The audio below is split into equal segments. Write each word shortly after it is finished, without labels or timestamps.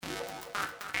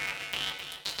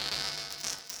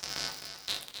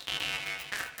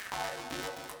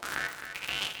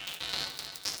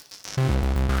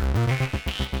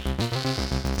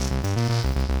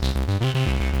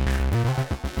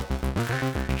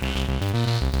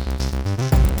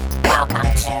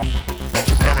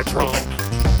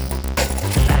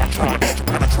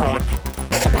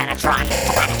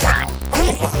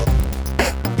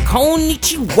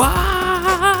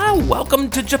Konnichiwa! Welcome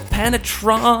to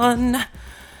Japanatron.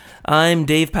 I'm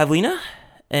Dave Pavlina,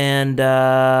 and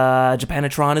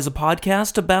Japanatron is a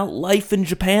podcast about life in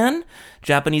Japan,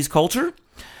 Japanese culture,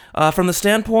 from the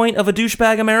standpoint of a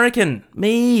douchebag American,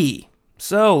 me.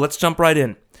 So, let's jump right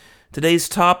in. Today's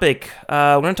topic,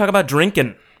 we're going to talk about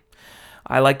drinking.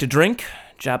 I like to drink,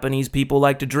 Japanese people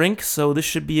like to drink, so this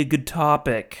should be a good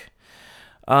topic.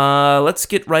 Let's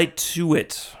get right to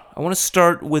it. I want to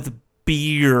start with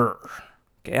beer.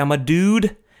 Okay, I'm a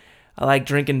dude. I like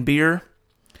drinking beer.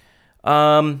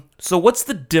 So what's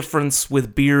the difference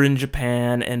with beer in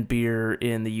Japan and beer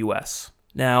in the US?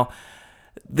 Now,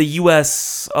 the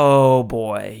US, oh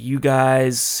boy, you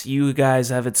guys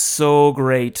have it so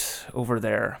great over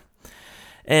there.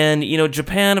 And, you know,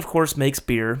 Japan, of course, makes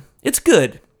beer. It's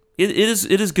good. It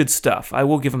is good stuff. I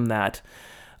will give them that.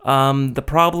 The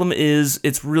problem is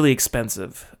it's really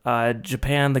expensive.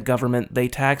 Japan, the government, they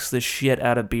tax the shit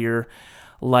out of beer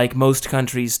like most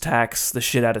countries tax the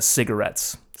shit out of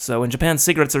cigarettes. So in Japan,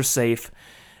 cigarettes are safe.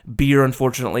 Beer,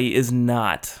 unfortunately, is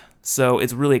not. So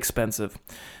it's really expensive.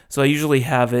 So I usually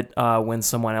have it when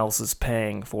someone else is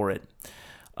paying for it.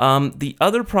 The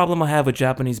other problem I have with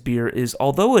Japanese beer is,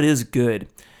 although it is good,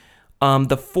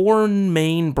 the four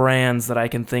main brands that I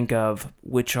can think of,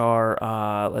 which are,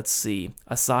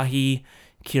 Asahi,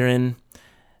 Kirin,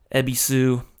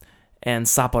 Ebisu, and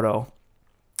Sapporo.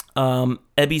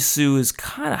 Ebisu is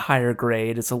kind of higher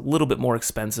grade. It's a little bit more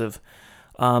expensive.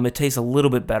 It tastes a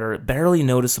little bit better. Barely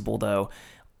noticeable, though.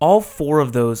 All four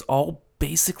of those all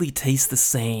basically taste the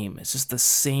same. It's just the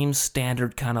same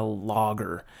standard kind of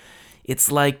lager.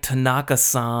 It's like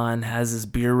Tanaka-san has his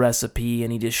beer recipe,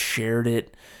 and he just shared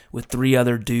it with three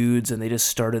other dudes, and they just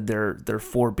started their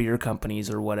four beer companies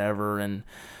or whatever, and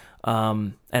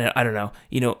I don't know,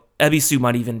 you know, Ebisu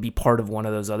might even be part of one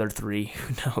of those other three,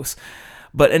 who knows,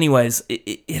 but anyways,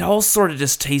 it all sort of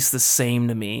just tastes the same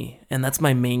to me, and that's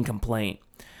my main complaint.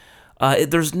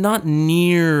 There's not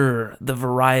near the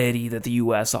variety that the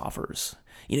U.S. offers.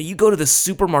 You know, you go to the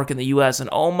supermarket in the U.S. and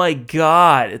oh my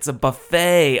God, it's a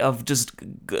buffet of just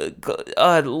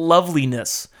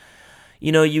loveliness.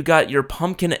 You know, you got your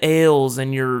pumpkin ales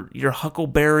and your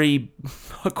huckleberry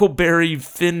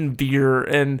Finn beer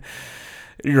and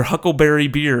your huckleberry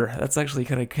beer. That's actually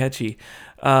kind of catchy.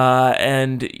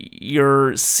 And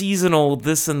your seasonal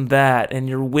this and that and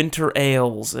your winter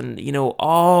ales and, you know,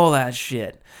 all that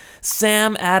shit.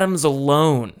 Sam Adams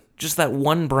alone, just that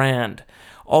one brand,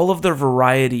 all of their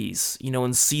varieties, you know,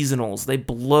 and seasonals, they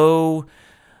blow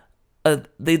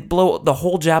the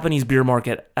whole Japanese beer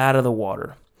market out of the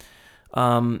water.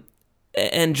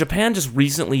 And Japan just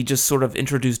recently just sort of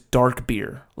introduced dark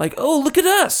beer. Like, oh, look at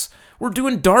us. We're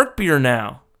doing dark beer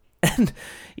now. And,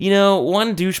 you know,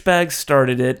 one douchebag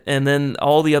started it, and then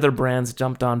all the other brands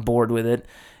jumped on board with it.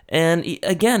 And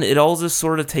again, it all just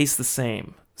sort of tastes the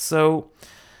same. So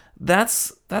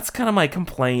that's kind of my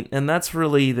complaint, and that's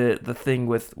really the thing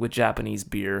with Japanese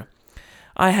beer.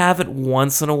 I have it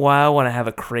once in a while when I have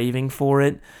a craving for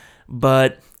it,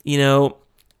 but, you know,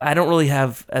 I don't really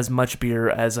have as much beer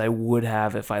as I would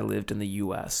have if I lived in the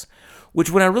U.S.,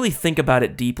 which when I really think about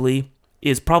it deeply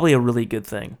is probably a really good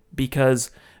thing,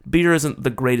 because beer isn't the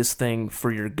greatest thing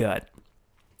for your gut.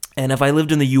 And if I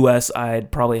lived in the U.S.,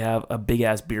 I'd probably have a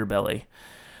big-ass beer belly,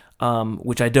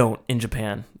 which I don't in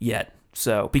Japan yet.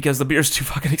 So, because the beer's too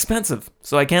fucking expensive.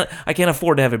 So I can't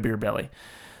afford to have a beer belly.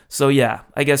 So yeah,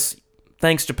 I guess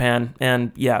thanks Japan,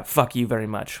 and yeah, fuck you very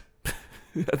much.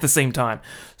 At the same time.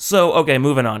 So, okay,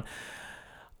 moving on.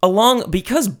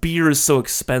 Because beer is so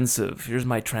expensive, here's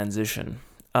my transition.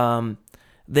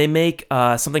 They make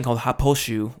something called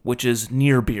happoshu, which is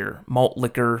near beer, malt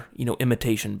liquor, you know,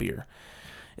 imitation beer.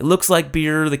 It looks like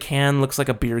beer, the can looks like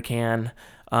a beer can.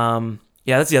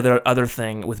 Yeah, that's the other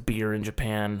thing with beer in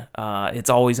Japan. It's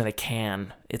always in a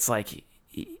can. It's like,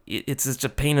 it's just a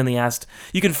pain in the ass.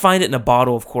 You can find it in a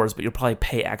bottle, of course, but you'll probably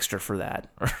pay extra for that.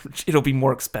 Or it'll be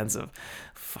more expensive.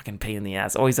 Fucking pain in the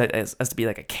ass. Always has to be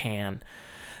like a can.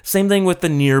 Same thing with the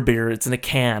near beer. It's in a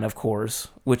can, of course,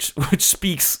 which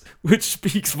speaks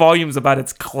volumes about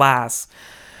its class.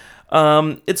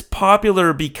 It's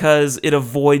popular because it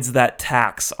avoids that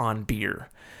tax on beer.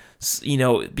 You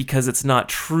know, because it's not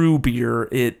true beer.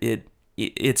 It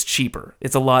it's cheaper.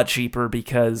 It's a lot cheaper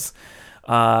because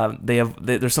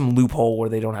there's some loophole where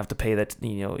they don't have to pay that,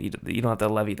 you don't have to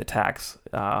levy the tax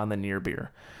on the near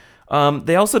beer.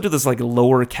 They also do this like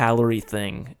lower calorie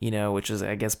thing, which is,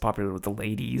 I guess, popular with the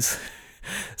ladies.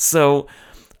 So,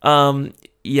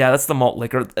 yeah, that's the malt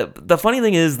liquor. The funny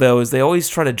thing is, though, is they always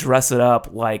try to dress it up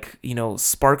like,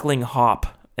 sparkling hop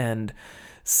and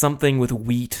something with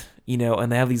wheat,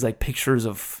 and they have these like pictures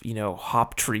of,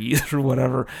 hop trees or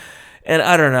whatever. And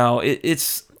I don't know,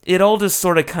 it all just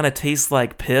sort of kind of tastes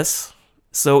like piss.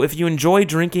 So if you enjoy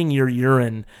drinking your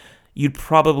urine, you'd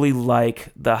probably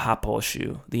like the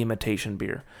Happoshu, the imitation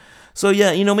beer. So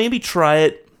yeah, maybe try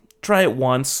it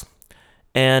once,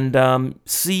 and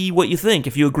see what you think.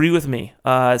 If you agree with me,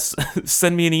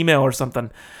 send me an email or something,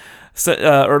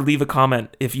 or leave a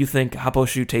comment if you think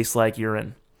Happoshu tastes like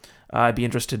urine. I'd be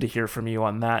interested to hear from you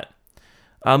on that.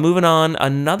 Moving on,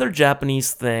 another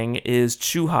Japanese thing is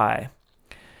Chuhai.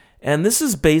 And this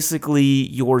is basically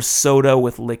your soda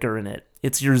with liquor in it.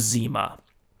 It's your Zima.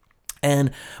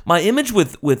 And my image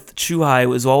with Chuhai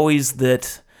was always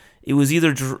that it was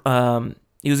either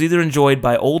enjoyed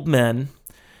by old men,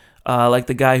 like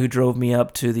the guy who drove me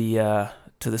up to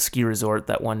the ski resort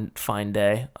that one fine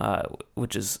day,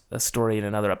 which is a story in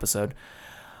another episode,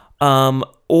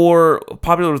 or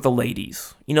popular with the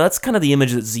ladies. That's kind of the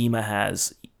image that Zima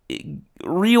has.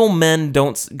 Real men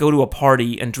don't go to a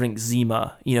party and drink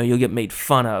Zima. You'll get made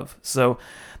fun of. So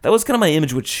that was kind of my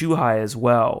image with Chuhai as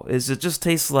well, is it just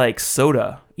tastes like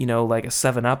soda, like a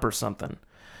 7-Up or something.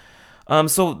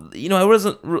 So, I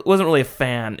wasn't really a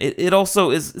fan. It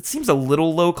also it seems a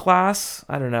little low class.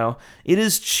 I don't know. It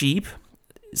is cheap.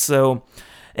 So,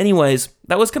 anyways,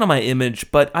 that was kind of my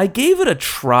image, but I gave it a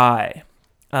try.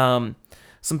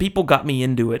 Some people got me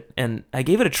into it, and I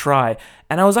gave it a try,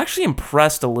 and I was actually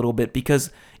impressed a little bit because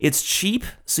it's cheap,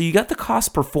 so you got the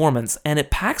cost performance, and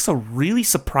it packs a really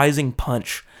surprising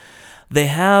punch. They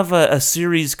have a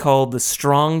series called the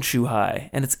Strong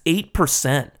Chuhai, and it's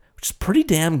 8%, which is pretty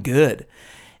damn good,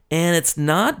 and it's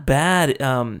not bad.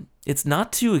 It's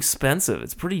not too expensive.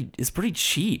 It's pretty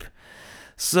cheap.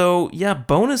 So yeah,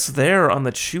 bonus there on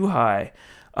the Chuhai.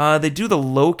 They do the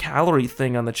low-calorie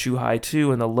thing on the Chuhai,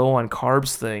 too, and the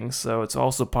low-on-carbs thing, so it's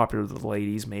also popular with the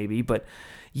ladies, maybe. But,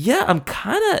 yeah, I'm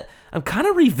kind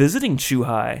of revisiting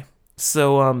Chuhai.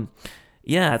 So,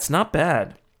 yeah, it's not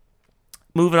bad.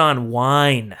 Moving on,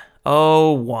 wine.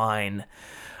 Oh, wine.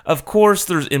 Of course,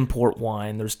 there's import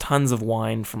wine. There's tons of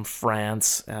wine from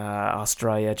France,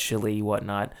 Australia, Chile,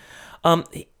 whatnot. I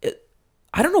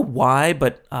don't know why,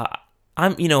 but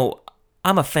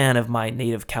I'm a fan of my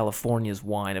native California's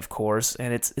wine, of course,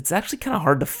 and it's actually kind of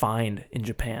hard to find in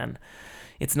Japan.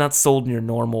 It's not sold in your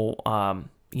normal,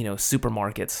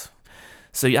 supermarkets,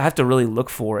 so you have to really look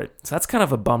for it. So that's kind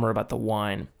of a bummer about the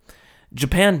wine.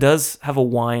 Japan does have a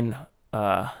wine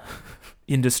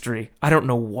industry. I don't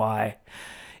know why.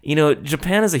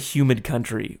 Japan is a humid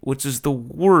country, which is the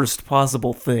worst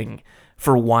possible thing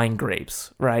for wine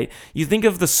grapes, right? You think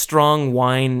of the strong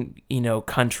wine,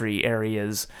 country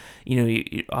areas,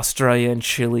 Australia and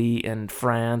Chile and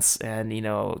France and,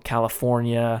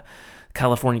 California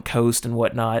coast and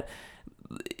whatnot.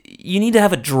 You need to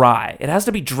have it dry. It has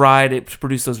to be dry to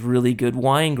produce those really good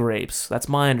wine grapes. That's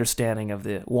my understanding of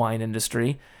the wine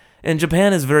industry. And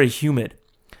Japan is very humid.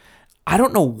 I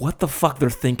don't know what the fuck they're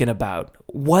thinking about,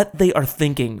 what they are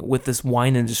thinking with this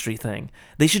wine industry thing.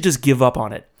 They should just give up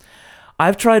on it.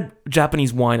 I've tried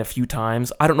Japanese wine a few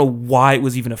times. I don't know why it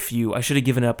was even a few. I should have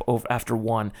given up after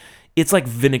one. It's like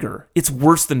vinegar. It's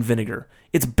worse than vinegar.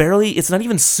 It's not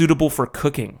even suitable for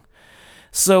cooking.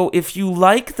 So if you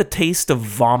like the taste of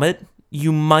vomit,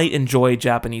 you might enjoy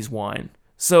Japanese wine.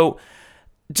 So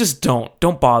just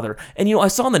don't bother. And I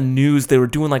saw on the news they were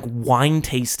doing like wine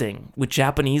tasting with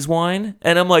Japanese wine,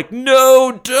 and I'm like,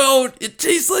 no, don't. It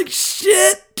tastes like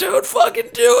shit. Don't fucking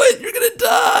do it. You're gonna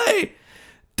die.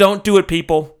 Don't do it,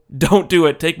 people. Don't do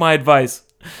it. Take my advice.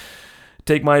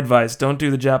 Don't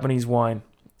do the Japanese wine.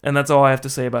 And that's all I have to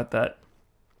say about that.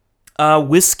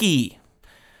 Whiskey.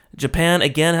 Japan,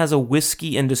 again, has a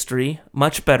whiskey industry,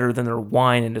 much better than their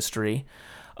wine industry.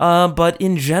 But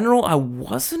in general, I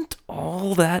wasn't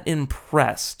all that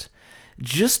impressed.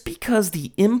 Just because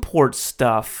the import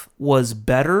stuff was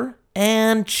better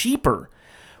and cheaper,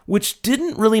 which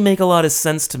didn't really make a lot of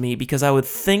sense to me because I would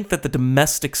think that the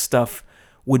domestic stuff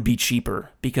would be cheaper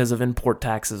because of import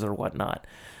taxes or whatnot,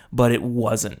 but it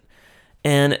wasn't.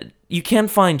 And you can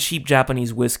find cheap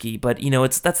Japanese whiskey, but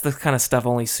that's the kind of stuff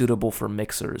only suitable for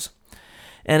mixers.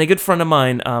 And a good friend of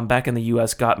mine back in the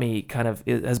U.S.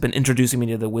 has been introducing me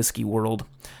to the whiskey world.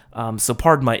 So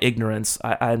pardon my ignorance.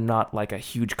 I'm not like a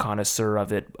huge connoisseur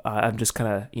of it. I'm just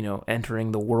kind of,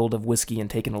 entering the world of whiskey and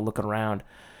taking a look around.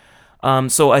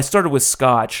 So I started with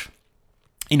Scotch.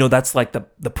 That's like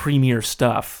the premier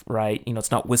stuff, right?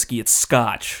 It's not whiskey, it's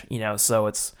Scotch, so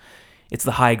it's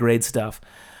the high grade stuff.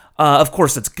 Of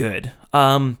course, it's good.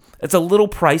 It's a little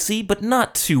pricey, but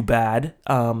not too bad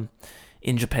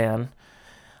in Japan.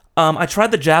 I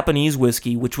tried the Japanese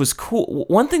whiskey, which was cool.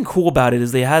 One thing cool about it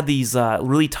is they had these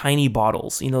really tiny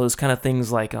bottles. Those kind of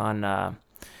things like on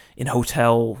in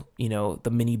hotel,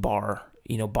 the mini bar,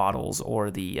 bottles, or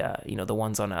the the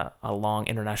ones on a long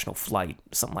international flight,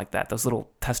 something like that. Those little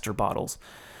tester bottles.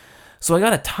 So I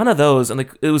got a ton of those, and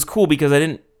it was cool because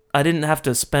I didn't have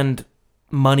to spend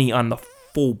money on the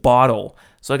full bottle.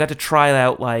 So I got to try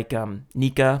out like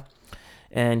Nikka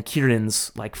and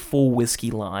Kirin's like full whiskey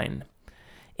line.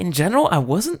 In general, I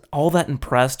wasn't all that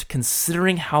impressed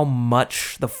considering how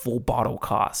much the full bottle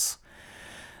costs.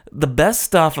 The best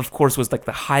stuff, of course, was like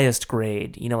the highest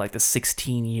grade, like the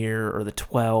 16 year or the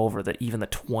 12 or even the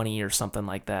 20 or something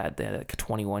like that. They had like a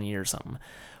 21 year or something.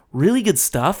 Really good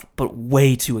stuff, but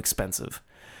way too expensive.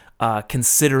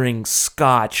 Considering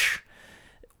Scotch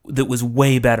that was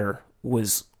way better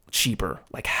was cheaper,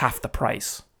 like half the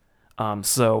price.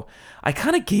 So I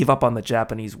kind of gave up on the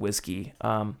Japanese whiskey.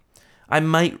 I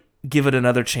might give it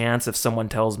another chance if someone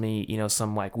tells me,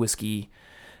 some like whiskey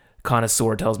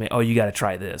connoisseur tells me, oh, you got to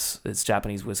try this. It's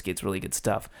Japanese whiskey. It's really good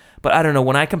stuff. But I don't know.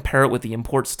 When I compare it with the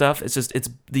import stuff,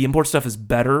 the import stuff is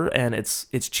better and it's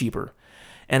cheaper.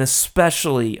 And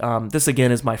especially, this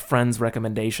again is my friend's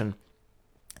recommendation,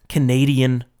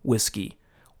 Canadian whiskey.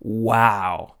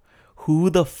 Wow. Who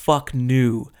the fuck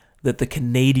knew that the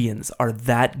Canadians are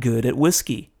that good at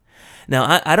whiskey?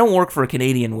 Now, I don't work for a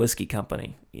Canadian whiskey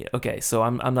company. Okay, so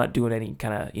I'm not doing any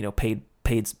kind of,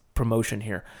 paid promotion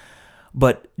here.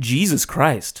 But Jesus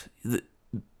Christ,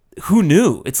 who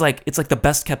knew? It's like the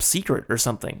best kept secret or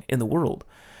something in the world.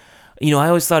 I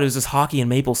always thought it was just hockey and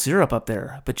maple syrup up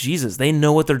there, but Jesus, they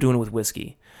know what they're doing with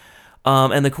whiskey.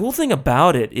 And the cool thing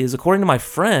about it is, according to my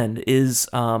friend, is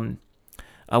when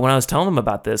I was telling him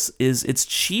about this, is it's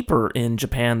cheaper in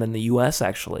Japan than the U.S.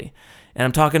 actually. And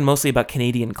I'm talking mostly about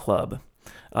Canadian Club.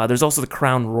 There's also the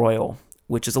Crown Royal,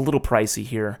 which is a little pricey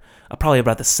here, probably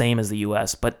about the same as the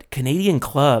U.S. But Canadian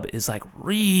Club is like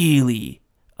really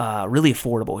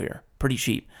affordable here, pretty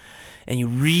cheap, and you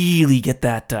really get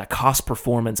that cost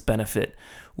performance benefit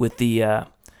with the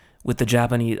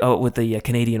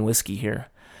Canadian whiskey here.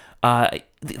 The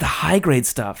high grade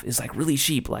stuff is like really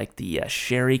cheap, like the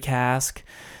sherry cask,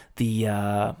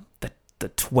 the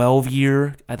 12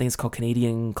 year, I think it's called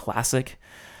Canadian Classic,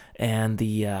 and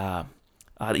the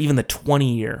even the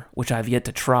 20 year, which I've yet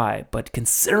to try. But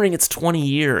considering it's 20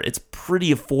 year, it's pretty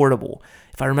affordable.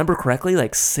 If I remember correctly,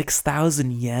 like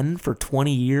 6,000 yen for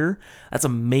 20 year. That's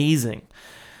amazing.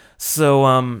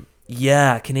 So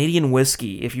yeah, Canadian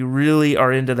whiskey. If you really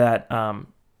are into that,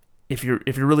 if you're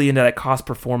really into that cost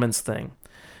performance thing,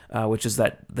 which is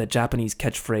the Japanese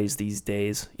catchphrase these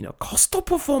days, cost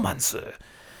performance.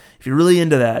 If you're really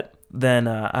into that, then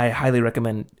I highly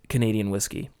recommend Canadian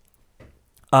whiskey.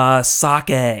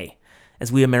 Sake, as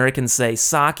we Americans say,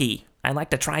 sake. I'd like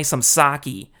to try some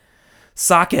sake.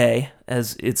 Sake,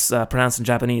 as it's pronounced in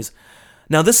Japanese.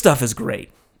 Now, this stuff is great,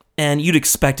 and you'd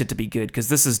expect it to be good because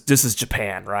this is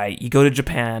Japan, right? You go to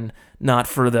Japan not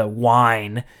for the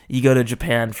wine, you go to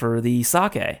Japan for the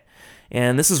sake,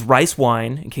 and this is rice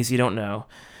wine, in case you don't know.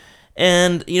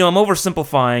 And I'm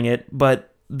oversimplifying it,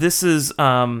 but this is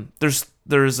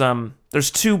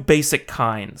there's two basic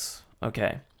kinds,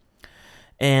 okay?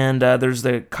 And there's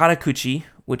the karakuchi,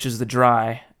 which is the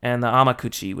dry, and the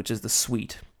amakuchi, which is the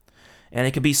sweet. And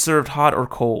it can be served hot or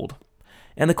cold.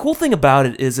 And the cool thing about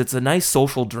it is it's a nice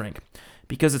social drink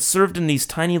because it's served in these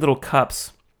tiny little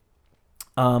cups.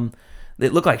 They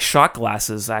look like shot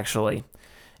glasses, actually.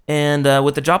 And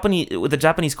with the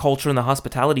Japanese culture and the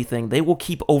hospitality thing, they will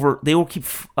keep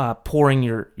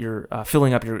pouring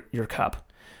filling up your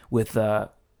cup with the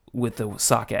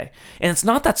sake, and it's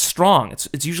not that strong.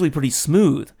 It's usually pretty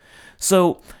smooth.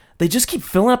 So they just keep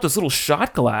filling up this little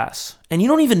shot glass, and you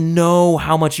don't even know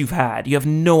how much you've had. You have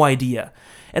no idea.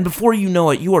 And before you know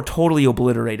it, you are totally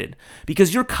obliterated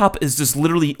because your cup is just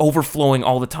literally overflowing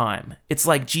all the time. It's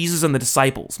like Jesus and the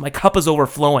disciples. My cup is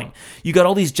overflowing. You got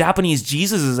all these Japanese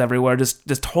Jesuses everywhere just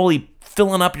totally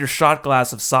filling up your shot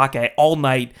glass of sake all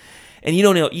night. And you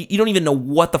don't even know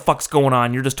what the fuck's going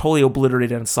on. You're just totally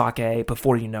obliterated in sake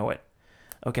before you know it.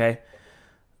 Okay?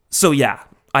 So yeah,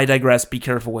 I digress. Be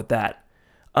careful with that.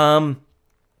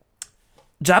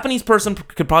 Japanese person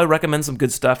could probably recommend some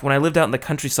good stuff. When I lived out in the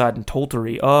countryside in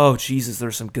Tottori, oh Jesus,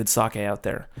 there's some good sake out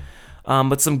there.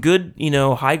 But some good,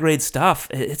 high grade stuff.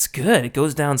 It's good. It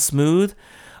goes down smooth.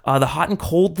 The hot and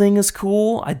cold thing is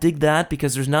cool. I dig that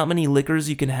because there's not many liquors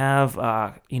you can have,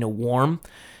 warm.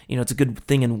 It's a good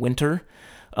thing in winter.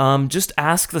 Just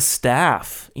ask the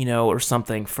staff, or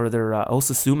something for their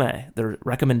osasume, their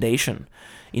recommendation.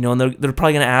 And they're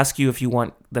probably going to ask you if you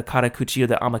want the karakuchi or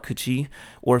the amakuchi,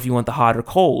 or if you want the hot or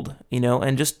cold,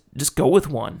 and just go with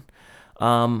one.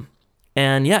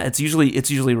 And yeah, it's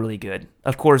usually really good.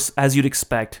 Of course, as you'd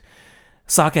expect,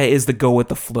 sake is the go with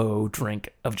the flow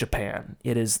drink of Japan.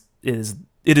 It is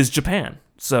Japan.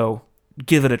 So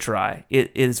give it a try.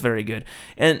 It is very good.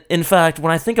 And in fact,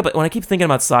 when I keep thinking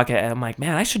about sake, I'm like,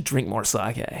 man, I should drink more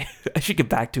sake. I should get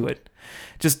back to it.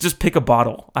 Just pick a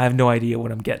bottle. I have no idea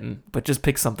what I'm getting, but just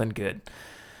pick something good.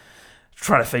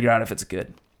 Try to figure out if it's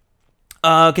good.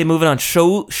 Okay, moving on.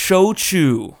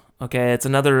 Shochu. Okay, it's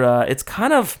another. It's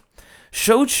kind of.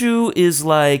 Shochu is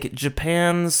like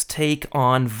Japan's take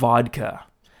on vodka.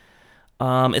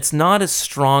 It's not as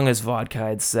strong as vodka,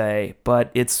 I'd say, but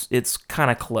it's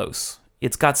kind of close.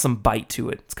 It's got some bite to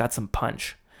it. It's got some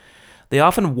punch. They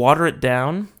often water it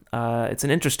down. It's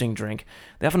an interesting drink.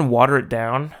 They often water it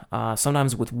down,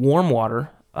 sometimes with warm water,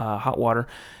 hot water.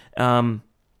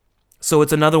 So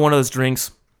it's another one of those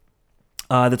drinks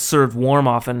that's served warm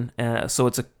often. So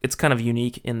it's kind of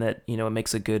unique in that it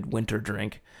makes a good winter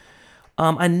drink.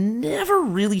 I never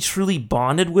really truly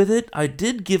bonded with it. I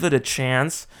did give it a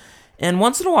chance, and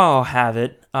once in a while I'll have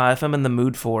it if I'm in the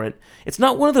mood for it. It's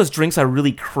not one of those drinks I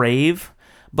really crave,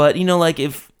 but like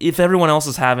if everyone else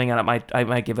is having it, I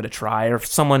might give it a try. Or if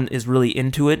someone is really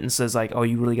into it and says like, "Oh,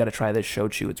 you really got to try this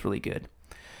shochu. It's really good."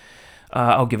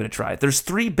 I'll give it a try. There's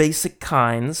 3 basic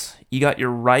kinds. You got your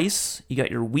rice, you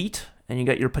got your wheat, and you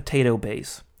got your potato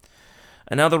base.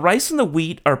 And now the rice and the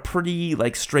wheat are pretty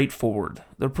straightforward.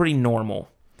 They're pretty normal.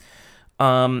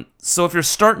 So if you're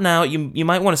starting out, you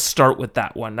might want to start with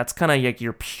that one. That's kind of like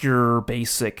your pure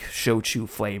basic shochu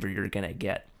flavor you're gonna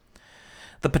get.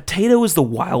 The potato is the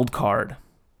wild card.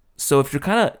 So if you're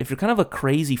kind of a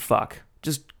crazy fuck,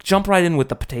 just jump right in with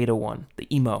the potato one,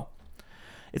 the emo.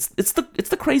 It's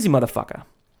the crazy motherfucker.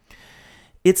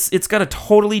 It's got a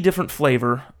totally different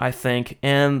flavor, I think,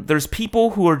 and there's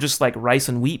people who are just like rice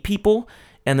and wheat people,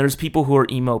 and there's people who are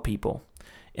emo people,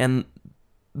 and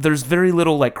there's very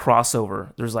little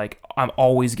crossover. There's I'm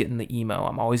always getting the emo,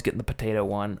 I'm always getting the potato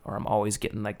one, or I'm always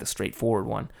getting the straightforward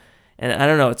one, and I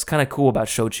don't know, it's kind of cool about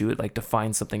shochu. It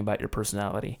defines something about your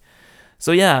personality.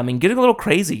 So yeah, I mean, get a little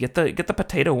crazy, get the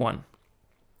potato one.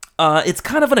 It's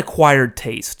kind of an acquired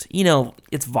taste,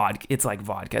 it's vodka. It's like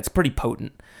vodka. It's pretty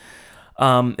potent.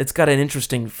 It's got an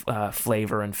interesting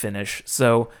flavor and finish.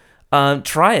 So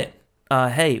try it.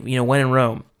 Hey, when in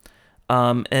Rome.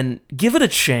 And give it a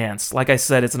chance. Like I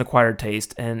said, it's an acquired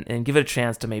taste, and give it a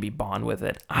chance to maybe bond with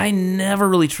it. I never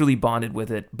really truly bonded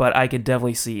with it, but I could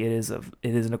definitely see it is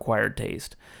an acquired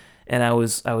taste. And I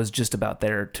was just about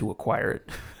there to acquire it,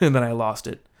 and then I lost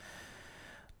it.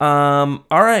 All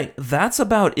right, that's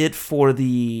about it for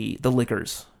the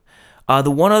liquors.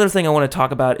 The one other thing I want to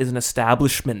talk about is an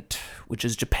establishment, which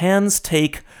is Japan's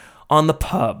take on the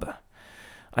pub.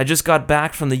 I just got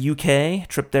back from the UK,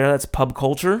 trip there, that's pub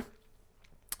culture.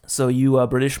 So you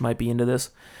British might be into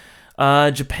this.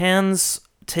 Japan's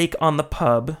take on the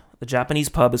pub, the Japanese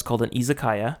pub, is called an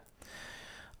izakaya.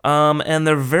 And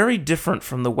they're very different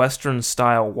from the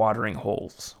Western-style watering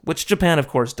holes, which Japan, of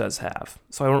course, does have.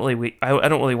 So I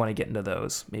don't really want to get into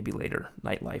those. Maybe later,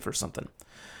 nightlife or something.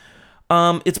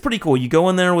 It's pretty cool. You go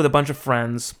in there with a bunch of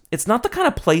friends. It's not the kind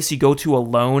of place you go to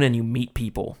alone and you meet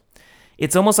people.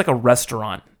 It's almost like a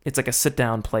restaurant. It's like a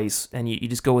sit-down place, and you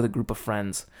just go with a group of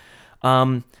friends.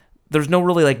 There's no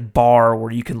really bar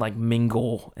where you can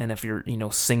mingle, and if you're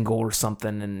single or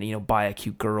something, and buy a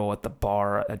cute girl at the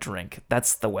bar a drink.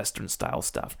 That's the Western style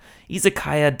stuff.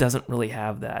 Izakaya doesn't really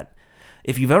have that.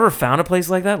 If you've ever found a place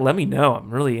like that, let me know. I'm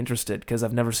really interested because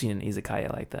I've never seen an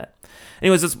izakaya like that.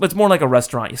 Anyways, it's more like a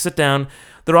restaurant. You sit down.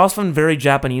 They're often very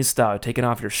Japanese style. Taking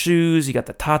off your shoes. You got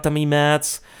the tatami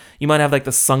mats. You might have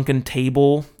the sunken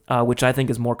table, which I think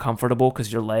is more comfortable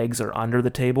because your legs are under the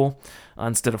table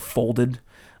instead of folded.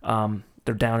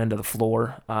 They're down into the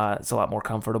floor. It's a lot more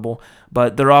comfortable.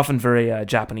 But they're often very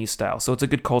Japanese style. So it's a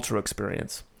good cultural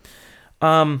experience.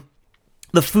 The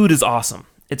food is awesome.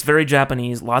 It's very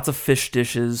Japanese, lots of fish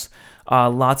dishes,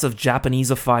 lots of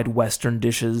Japaneseified Western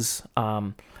dishes.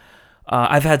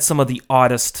 I've had some of the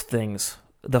oddest things.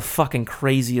 The fucking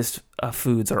craziest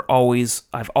foods I've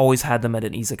always had them at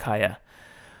an izakaya.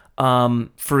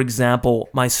 For example,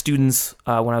 my students,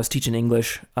 when I was teaching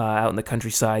English out in the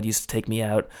countryside, used to take me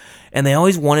out, and they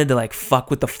always wanted to like fuck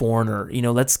with the foreigner.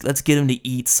 Let's get him to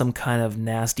eat some kind of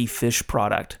nasty fish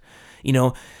product.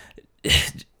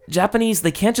 Japanese,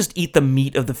 they can't just eat the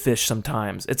meat of the fish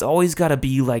sometimes. It's always got to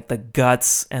be like the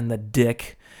guts and the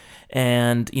dick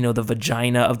and, the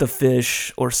vagina of the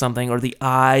fish or something, or the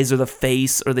eyes or the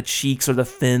face or the cheeks or the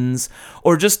fins,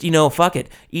 or just, fuck it,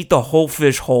 eat the whole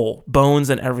fish whole, bones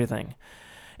and everything.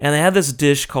 And they have this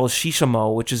dish called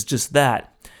shishamo, which is just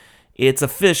that. It's a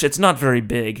fish, it's not very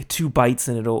big, 2 bites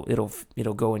and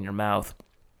it'll go in your mouth.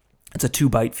 It's a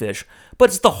 2-bite fish, but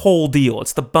it's the whole deal.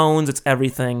 It's the bones, it's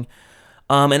everything.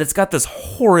 And it's got this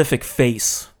horrific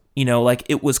face, like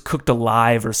it was cooked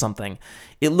alive or something.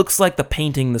 It looks like the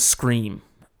painting The Scream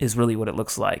is really what it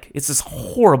looks like. It's this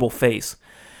horrible face.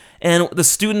 And the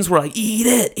students were like, eat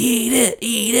it, eat it,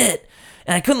 eat it.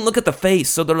 And I couldn't look at the face,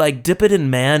 so they're like, dip it in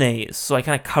mayonnaise. So I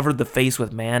kind of covered the face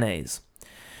with mayonnaise.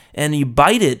 And you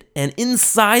bite it, and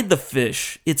inside the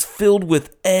fish, it's filled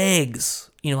with eggs,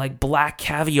 like black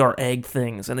caviar egg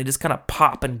things. And they just kind of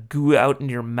pop and goo out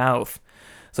into your mouth.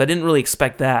 So I didn't really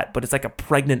expect that, but it's like a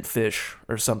pregnant fish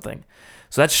or something.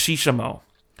 So that's shishamo.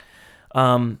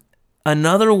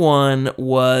 Another one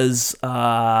was,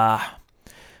 I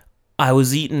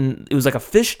was eating, it was like a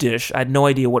fish dish. I had no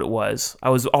idea what it was. I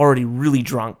was already really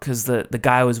drunk because the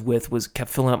guy I was with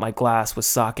kept filling up my glass with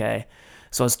sake.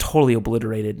 So I was totally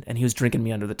obliterated, and he was drinking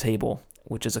me under the table,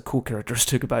 which is a cool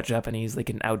characteristic about Japanese. They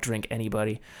can outdrink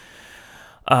anybody.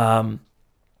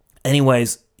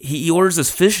 Anyways, he orders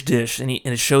this fish dish, and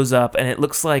it shows up, and it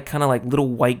looks like kind of like little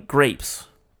white grapes,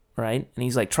 right? And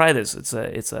he's like, "Try this. It's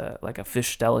a like a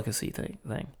fish delicacy thing."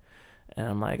 And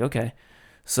I'm like, "Okay."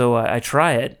 So I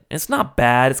try it. It's not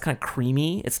bad. It's kind of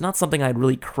creamy. It's not something I'd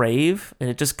really crave, and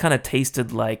it just kind of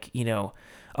tasted like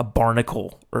a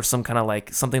barnacle or some kind of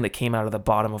like something that came out of the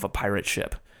bottom of a pirate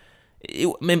ship.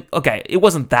 It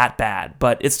wasn't that bad,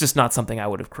 but it's just not something I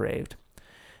would have craved.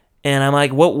 And I'm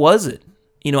like, "What was it?"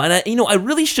 And I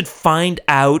really should find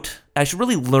out. I should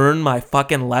really learn my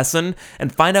fucking lesson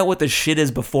and find out what the shit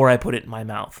is before I put it in my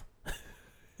mouth.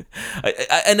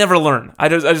 I never learn. I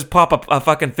just pop a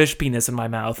fucking fish penis in my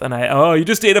mouth, and you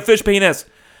just ate a fish penis.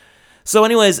 So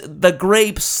anyways, the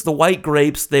grapes, the white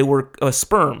grapes, they were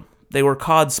sperm. They were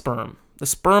cod sperm. The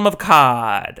sperm of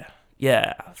cod.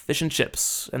 Yeah, fish and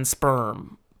chips and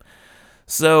sperm.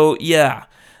 So yeah.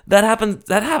 That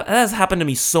has happened to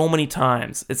me so many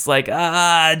times. It's like,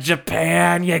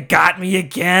 Japan, you got me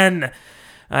again.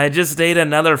 I just ate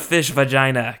another fish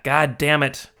vagina. God damn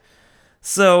it.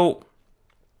 So,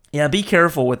 yeah, be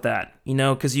careful with that,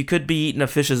 because you could be eating a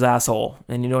fish's asshole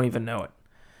and you don't even know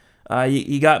it.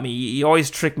 You got me. You always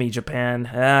trick me, Japan.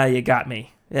 You got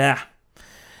me. Yeah.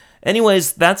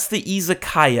 Anyways, that's the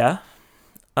izakaya.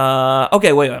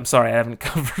 Okay, wait, I'm sorry. I haven't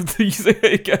covered the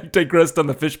izakaya. I digressed on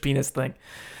the fish penis thing.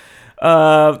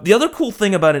 The other cool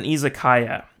thing about an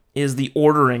izakaya is the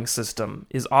ordering system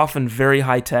is often very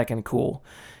high-tech and cool.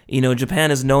 Japan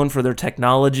is known for their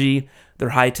technology, their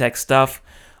high-tech stuff.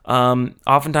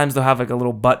 Oftentimes they'll have like a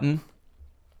little button.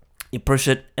 You push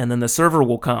it, and then the server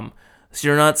will come. So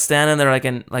you're not standing there like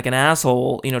an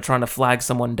asshole, trying to flag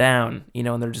someone down,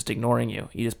 and they're just ignoring you.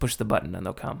 You just push the button, and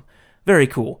they'll come. Very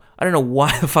cool. I don't know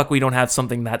why the fuck we don't have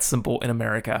something that simple in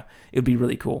America. It would be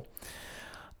really cool.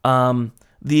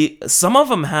 Some of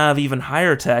them have even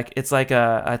higher tech. It's like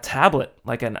a tablet,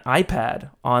 like an iPad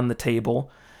on the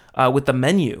table with the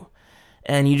menu.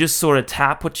 And you just sort of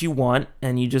tap what you want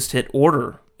and you just hit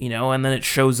order, and then it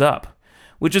shows up,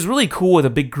 which is really cool with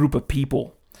a big group of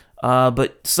people.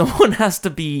 But someone has to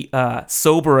be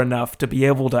sober enough to be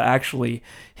able to actually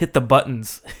hit the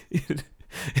buttons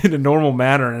in a normal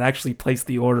manner and actually place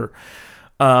the order.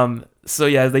 So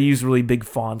yeah, they use really big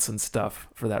fonts and stuff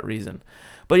for that reason.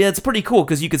 But yeah, it's pretty cool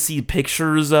because you can see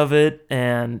pictures of it,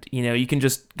 and you can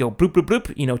just go bloop bloop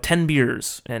bloop, 10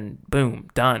 beers, and boom,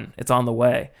 done. It's on the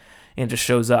way, and it just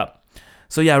shows up.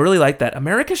 So yeah, I really like that.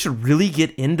 America should really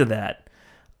get into that,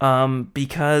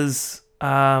 because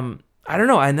I don't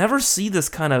know, I never see this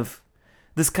kind of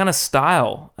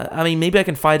style. I mean, maybe I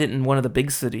can find it in one of the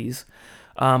big cities,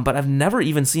 but I've never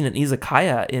even seen an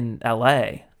izakaya in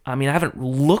LA. I mean, I haven't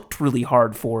looked really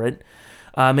hard for it.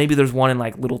 Maybe there's one in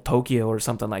like Little Tokyo or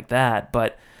something like that,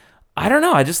 but I don't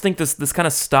know. I just think this kind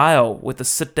of style with the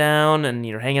sit down and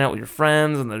you're hanging out with your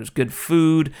friends and there's good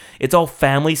food. It's all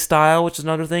family style, which is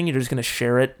another thing. You're just going to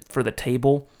share it for the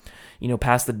table,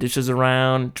 pass the dishes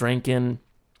around, drinking,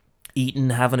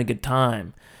 eating, having a good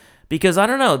time. Because I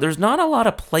don't know, there's not a lot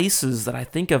of places that I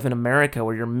think of in America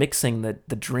where you're mixing the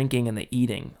drinking and the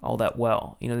eating all that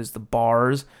well. You know, there's the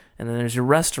bars and then there's your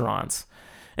restaurants.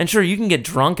 And sure, you can get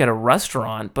drunk at a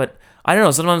restaurant, but I don't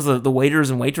know, sometimes the waiters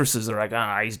and waitresses are like,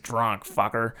 he's drunk,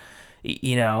 fucker.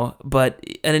 You know, but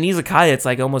at an izakaya, it's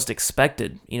like almost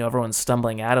expected. You know, everyone's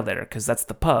stumbling out of there because that's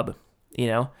the pub, you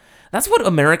know? That's what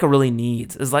America really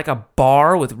needs, is like a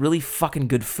bar with really fucking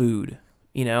good food,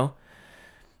 you know?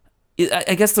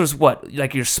 I guess there's what,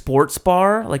 like your sports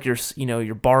bar, like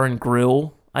your bar and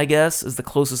grill, I guess, is the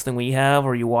closest thing we have,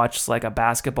 where you watch like a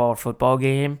basketball or football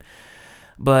game.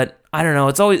 But I don't know,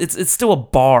 it's still a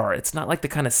bar. It's not like the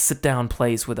kind of sit down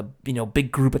place with a, you know,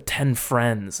 big group of 10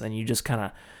 friends and you can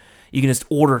just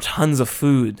order tons of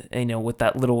food, you know, with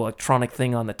that little electronic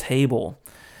thing on the table.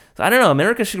 So I don't know,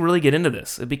 America should really get into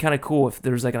this. It'd be kind of cool if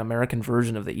there's like an American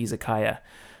version of the izakaya.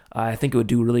 I think it would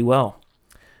do really well.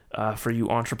 For you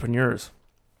entrepreneurs.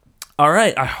 All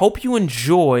right, I hope you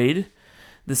enjoyed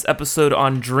this episode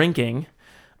on drinking.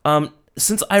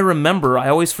 Since I remember, I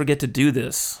always forget to do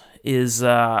this, is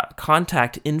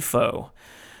contact info.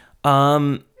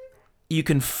 You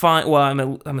can find,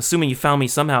 well, I'm assuming you found me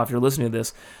somehow if you're listening to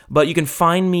this, but you can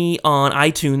find me on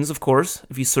iTunes, of course,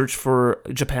 if you search for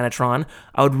Japanatron.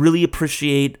 I would really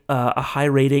appreciate a high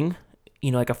rating,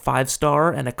 you know, like a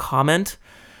 5-star and a comment.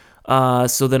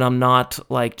 So that I'm not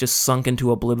like just sunk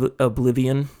into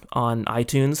oblivion on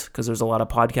iTunes, because there's a lot of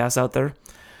podcasts out there.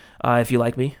 If you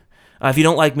like me, if you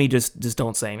don't like me, just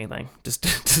don't say anything.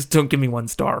 Just don't give me 1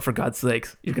 star, for God's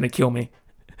sakes. You're gonna kill me.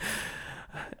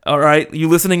 All right, you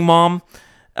listening, Mom?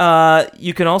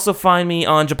 You can also find me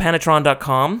on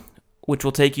Japanatron.com, which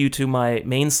will take you to my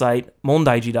main site,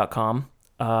 mondaiji.com.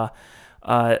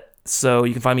 So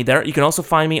you can find me there. You can also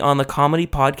find me on the Comedy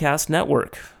Podcast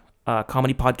Network.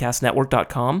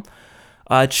 comedypodcastnetwork.com.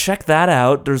 Check that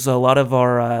out. There's a lot of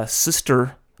our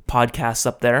sister podcasts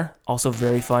up there. Also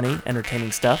very funny,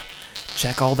 entertaining stuff.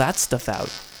 Check all that stuff out.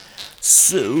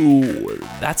 So,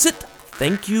 that's it.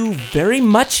 Thank you very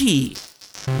muchy.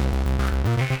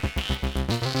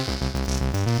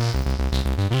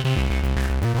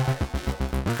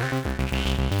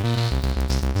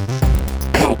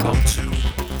 Welcome to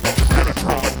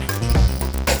Japanatron.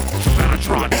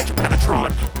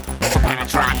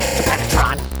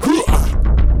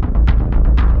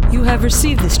 You have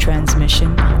received this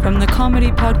transmission from the Comedy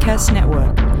Podcast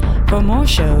Network. For more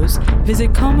shows,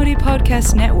 visit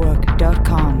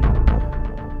comedypodcastnetwork.com.